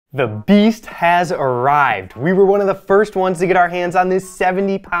The beast has arrived. We were one of the first ones to get our hands on this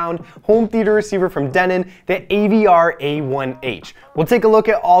 70-pound home theater receiver from Denon, the AVR-A1H. We'll take a look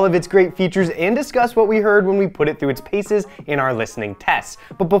at all of its great features and discuss what we heard when we put it through its paces in our listening tests.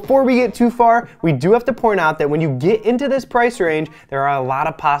 But before we get too far, we do have to point out that when you get into this price range, there are a lot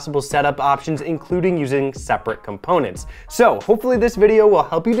of possible setup options, including using separate components. So hopefully this video will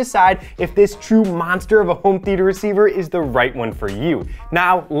help you decide if this true monster of a home theater receiver is the right one for you.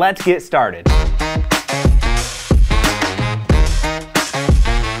 Now, let's get started.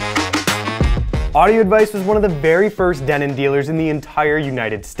 Audio Advice was one of the very first Denon dealers in the entire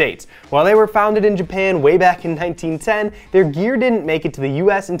United States. While they were founded in Japan way back in 1910, their gear didn't make it to the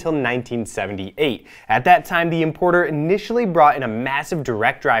US until 1978. At that time, the importer initially brought in a massive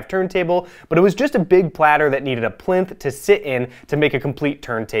direct drive turntable, but it was just a big platter that needed a plinth to sit in to make a complete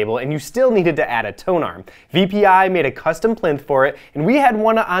turntable, and you still needed to add a tone arm. VPI made a custom plinth for it, and we had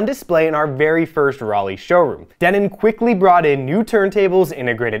one on display in our very first Raleigh showroom. Denon quickly brought in new turntables,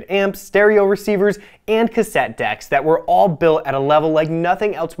 integrated amps, stereo receivers, and cassette decks that were all built at a level like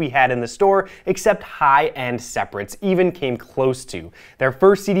nothing else we had in the store except high-end separates even came close to. Their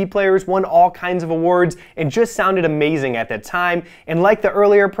first CD players won all kinds of awards and just sounded amazing at the time, and like the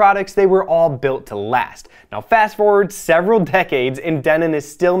earlier products, they were all built to last. Now fast forward several decades and Denon is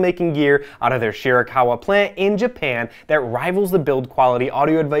still making gear out of their Shirakawa plant in Japan that rivals the build quality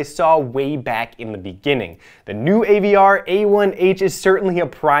Audio Advice saw way back in the beginning. The new AVR-A1H is certainly a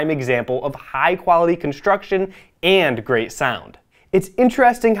prime example of high quality construction and great sound. It's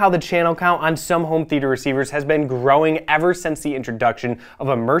interesting how the channel count on some home theater receivers has been growing ever since the introduction of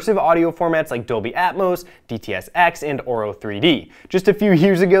immersive audio formats like Dolby Atmos, DTS-X, and Auro 3D. Just a few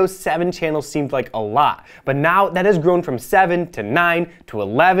years ago, 7 channels seemed like a lot, but now that has grown from 7 to 9 to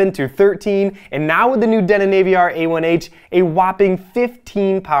 11 to 13, and now with the new Denon AVR-A1H, a whopping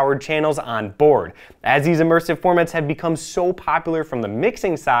 15 powered channels on board. As these immersive formats have become so popular from the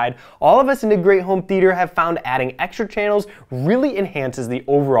mixing side, all of us in the great home theater have found adding extra channels really enhances the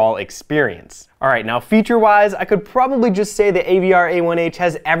overall experience. Alright, now feature-wise, I could probably just say the AVR-A1H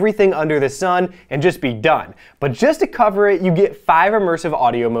has everything under the sun and just be done. But just to cover it, you get 5 immersive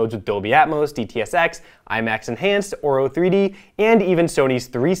audio modes with Dolby Atmos, DTS-X, IMAX Enhanced, Auro 3D, and even Sony's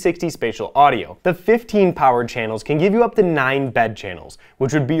 360 spatial audio. The 15 powered channels can give you up to 9 bed channels,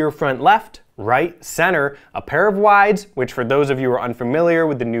 which would be your front left, right, center, a pair of wides, which for those of you who are unfamiliar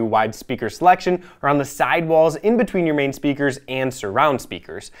with the new wide speaker selection, are on the side walls in between your main speakers and surround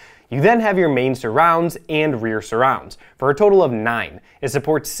speakers. You then have your main surrounds and rear surrounds, for a total of 9. It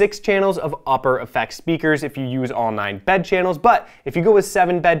supports 6 channels of upper effects speakers if you use all 9 bed channels, but if you go with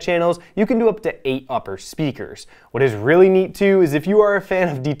 7 bed channels, you can do up to 8 upper speakers. What is really neat too is if you are a fan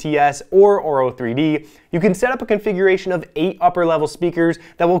of DTS or Auro 3D, you can set up a configuration of 8 upper level speakers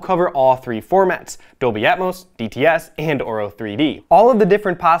that will cover all 3 formats, Dolby Atmos, DTS, and Auro 3D. All of the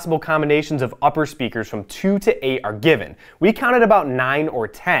different possible combinations of upper speakers from 2 to 8 are given. We counted about 9 or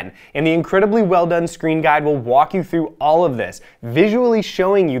 10. And the incredibly well done screen guide will walk you through all of this, visually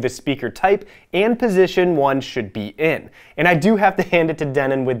showing you the speaker type and position one should be in. And I do have to hand it to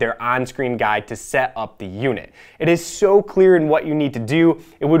Denon with their on-screen guide to set up the unit. It is so clear in what you need to do,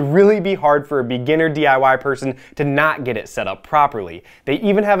 it would really be hard for a beginner DIY person to not get it set up properly. They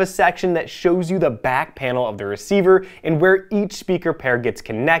even have a section that shows you the back panel of the receiver and where each speaker pair gets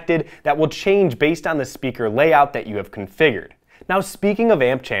connected that will change based on the speaker layout that you have configured. Now speaking of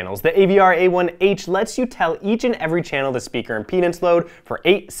amp channels, the AVR-A1H lets you tell each and every channel the speaker impedance load for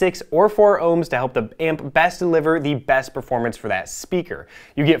 8, 6, or 4 ohms to help the amp best deliver the best performance for that speaker.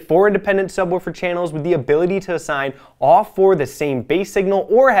 You get 4 independent subwoofer channels with the ability to assign all 4 the same bass signal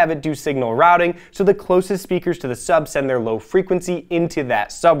or have it do signal routing so the closest speakers to the sub send their low frequency into that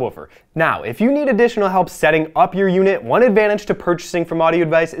subwoofer. Now, if you need additional help setting up your unit, one advantage to purchasing from Audio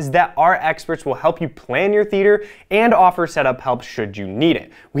Advice is that our experts will help you plan your theater and offer setup help should you need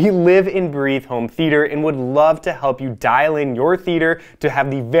it. We live and breathe home theater and would love to help you dial in your theater to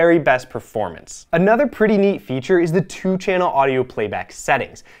have the very best performance. Another pretty neat feature is the 2-channel audio playback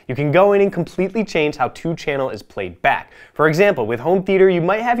settings. You can go in and completely change how 2-channel is played back. For example, with home theater, you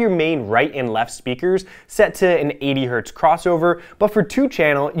might have your main right and left speakers set to an 80 Hz crossover, but for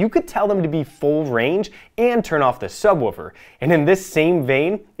 2-channel, you could tell them to be full range and turn off the subwoofer. And in this same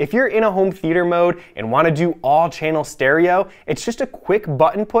vein, if you're in a home theater mode and want to do all channel stereo, it's just a quick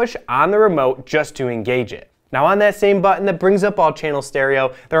button push on the remote just to engage it. Now on that same button that brings up all channel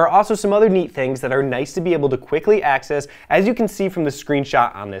stereo, there are also some other neat things that are nice to be able to quickly access, as you can see from the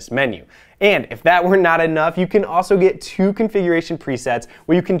screenshot on this menu. And if that were not enough, you can also get 2 configuration presets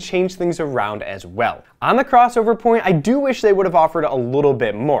where you can change things around as well. On the crossover point, I do wish they would have offered a little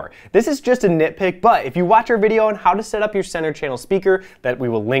bit more. This is just a nitpick, but if you watch our video on how to set up your center channel speaker that we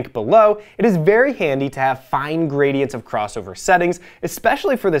will link below, it is very handy to have fine gradients of crossover settings,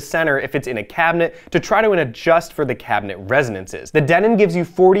 especially for the center if it's in a cabinet, to try to adjust for the cabinet resonances. The Denon gives you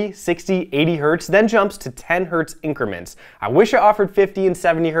 40, 60, 80 Hz, then jumps to 10 Hz increments. I wish it offered 50 and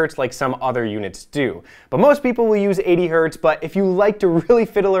 70 Hz like some other units do. But most people will use 80 Hz, but if you like to really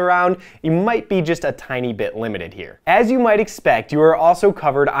fiddle around, you might be just a tiny bit limited here. As you might expect, you are also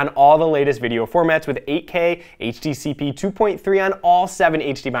covered on all the latest video formats with 8K, HDCP 2.3 on all 7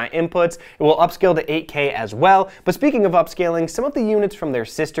 HDMI inputs. It will upscale to 8K as well. But speaking of upscaling, some of the units from their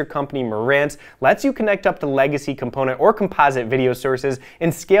sister company Marantz lets you connect up to legacy component or composite video sources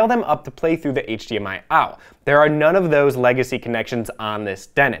and scale them up to play through the HDMI out. There are none of those legacy connections on this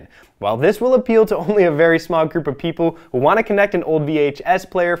Denon. While this will appeal to only a very small group of people who want to connect an old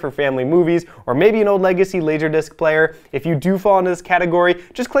VHS player for family movies, or maybe an old legacy Laserdisc player, if you do fall into this category,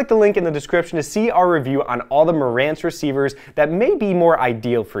 just click the link in the description to see our review on all the Marantz receivers that may be more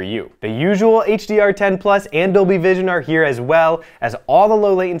ideal for you. The usual HDR10 Plus and Dolby Vision are here, as well as all the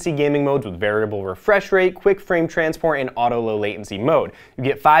low latency gaming modes with variable refresh rate, quick frame transport, and auto low latency mode. You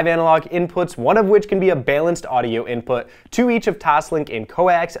get 5 analog inputs, one of which can be a balanced audio input, 2 each of Toslink and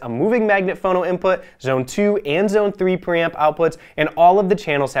coax, a moving magnet phono input, zone 2 and zone 3 preamp outputs, and all of the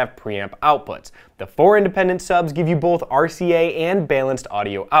channels have preamp outputs. The 4 independent subs give you both RCA and balanced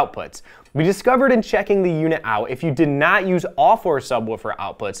audio outputs. We discovered in checking the unit out, if you did not use all 4 subwoofer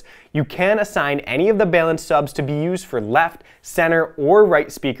outputs, you can assign any of the balanced subs to be used for left, center, or right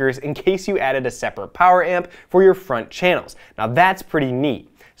speakers in case you added a separate power amp for your front channels. Now that's pretty neat.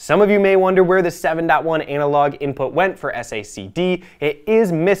 Some of you may wonder where the 7.1 analog input went for SACD. It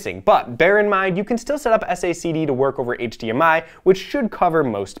is missing, but bear in mind you can still set up SACD to work over HDMI, which should cover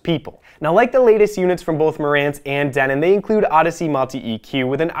most people. Now, like the latest units from both Marantz and Denon, they include Odyssey Multi-EQ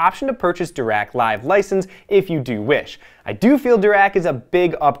with an option to purchase Dirac Live license if you do wish. I do feel Dirac is a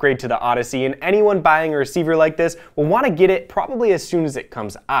big upgrade to the Odyssey, and anyone buying a receiver like this will want to get it probably as soon as it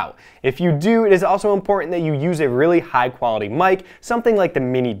comes out. If you do, it is also important that you use a really high quality mic, something like the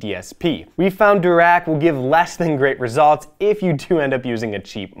Mini DSP. We found Dirac will give less than great results if you do end up using a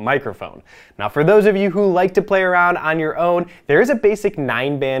cheap microphone. Now, for those of you who like to play around on your own, there is a basic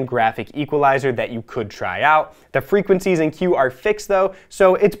 9-band graphic equalizer that you could try out. The frequencies in Q are fixed though,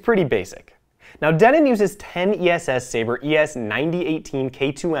 so it's pretty basic. Now, Denon uses 10 ESS Sabre ES9018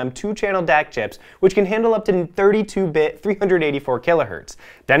 K2M 2-channel DAC chips, which can handle up to 32-bit 384 kHz.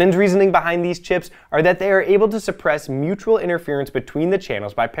 Denon's reasoning behind these chips are that they are able to suppress mutual interference between the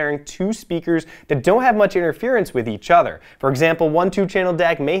channels by pairing 2 speakers that don't have much interference with each other. For example, one 2-channel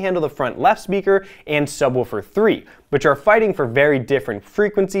DAC may handle the front left speaker and subwoofer 3, which are fighting for very different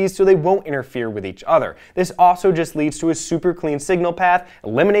frequencies, so they won't interfere with each other. This also just leads to a super clean signal path,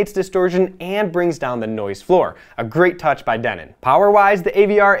 eliminates distortion, and brings down the noise floor. A great touch by Denon. Power-wise, the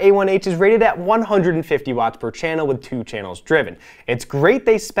AVR-A1H is rated at 150 watts per channel with 2 channels driven. It's great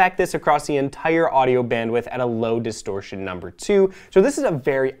they spec this across the entire audio bandwidth at a low distortion number 2, so this is a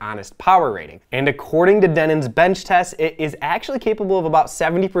very honest power rating. And according to Denon's bench test, it is actually capable of about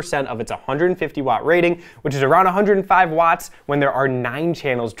 70% of its 150 watt rating, which is around 105 watts when there are 9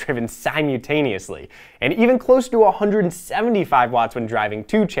 channels driven simultaneously, and even close to 175 watts when driving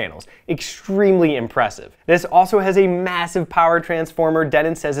 2 channels. Extremely impressive. This also has a massive power transformer.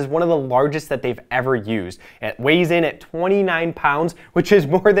 Denon says is one of the largest that they've ever used. It weighs in at 29 pounds, which is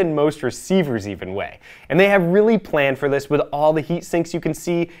more than most receivers even weigh. And they have really planned for this with all the heat sinks you can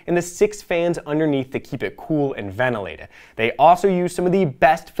see and the 6 fans underneath to keep it cool and ventilated. They also use some of the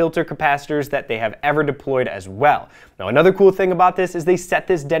best filter capacitors that they have ever deployed as well. Now, another cool thing about this is they set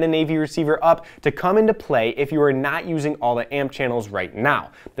this Denon AV receiver up to come into play if you are not using all the amp channels right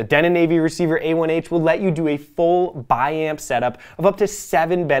now. The Denon AV receiver A1H will let you do a full bi-amp setup of up to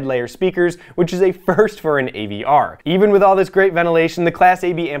 7 bed layer speakers, which is a first for an AVR. Even with all this great ventilation, the Class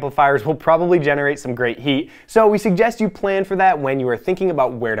AB amplifiers will probably generate some great heat, so we suggest you plan for that when you are thinking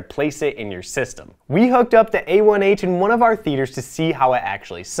about where to place it in your system. We hooked up the A1H in one of our theaters to see how it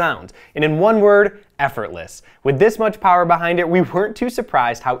actually sounds, and in one word, effortless. With this much power behind it, we weren't too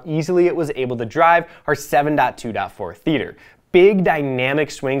surprised how easily it was able to drive our 7.2.4 theater. big dynamic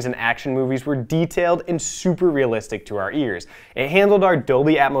swings and action movies were detailed and super realistic to our ears. It handled our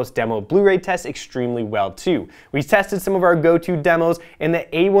Dolby Atmos demo Blu-ray test extremely well too. We tested some of our go-to demos, and the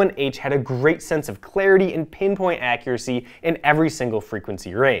A1H had a great sense of clarity and pinpoint accuracy in every single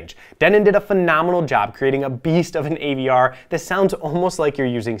frequency range. Denon did a phenomenal job creating a beast of an AVR that sounds almost like you're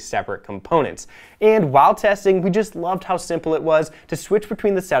using separate components. And while testing, we just loved how simple it was to switch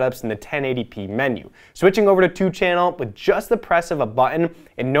between the setups in the 1080p menu. Switching over to 2-channel with just the press of a button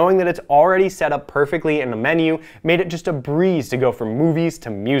and knowing that it's already set up perfectly in the menu made it just a breeze to go from movies to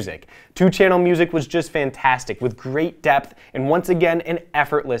music. 2-channel music was just fantastic with great depth and once again an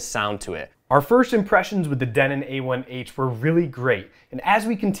effortless sound to it. Our first impressions with the Denon A1H were really great, and as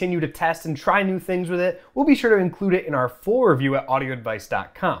we continue to test and try new things with it, we'll be sure to include it in our full review at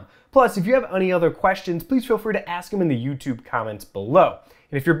audioadvice.com. Plus, if you have any other questions, please feel free to ask them in the YouTube comments below.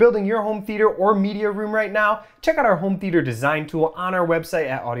 And if you're building your home theater or media room right now, check out our home theater design tool on our website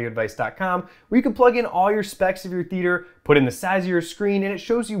at audioadvice.com, where you can plug in all your specs of your theater, put in the size of your screen, and it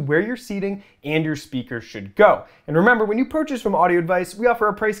shows you where your seating and your speakers should go. And remember, when you purchase from Audio Advice, we offer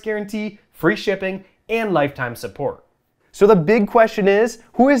a price guarantee, free shipping, and lifetime support. So the big question is,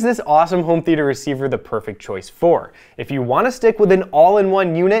 who is this awesome home theater receiver the perfect choice for? If you want to stick with an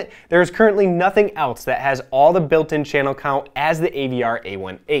all-in-one unit, there is currently nothing else that has all the built-in channel count as the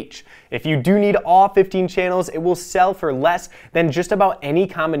AVR-A1H. If you do need all 15 channels, it will sell for less than just about any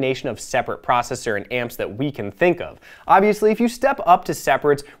combination of separate processor and amps that we can think of. Obviously, if you step up to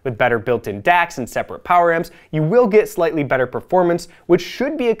separates with better built-in DACs and separate power amps, you will get slightly better performance, which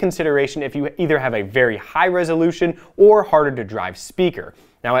should be a consideration if you either have a very high resolution or harder to drive speaker.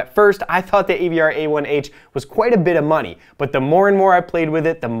 Now at first, I thought the AVR-A1H was quite a bit of money, but the more and more I played with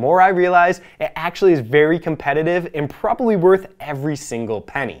it, the more I realized it actually is very competitive and probably worth every single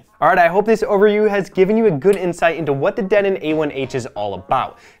penny. Alright, I hope this overview has given you a good insight into what the Denon A1H is all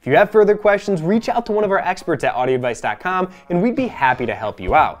about. If you have further questions, reach out to one of our experts at audioadvice.com and we'd be happy to help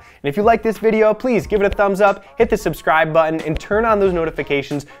you out. And if you like this video, please give it a thumbs up, hit the subscribe button, and turn on those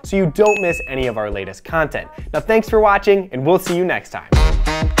notifications so you don't miss any of our latest content. Now thanks for watching, and we'll see you next time.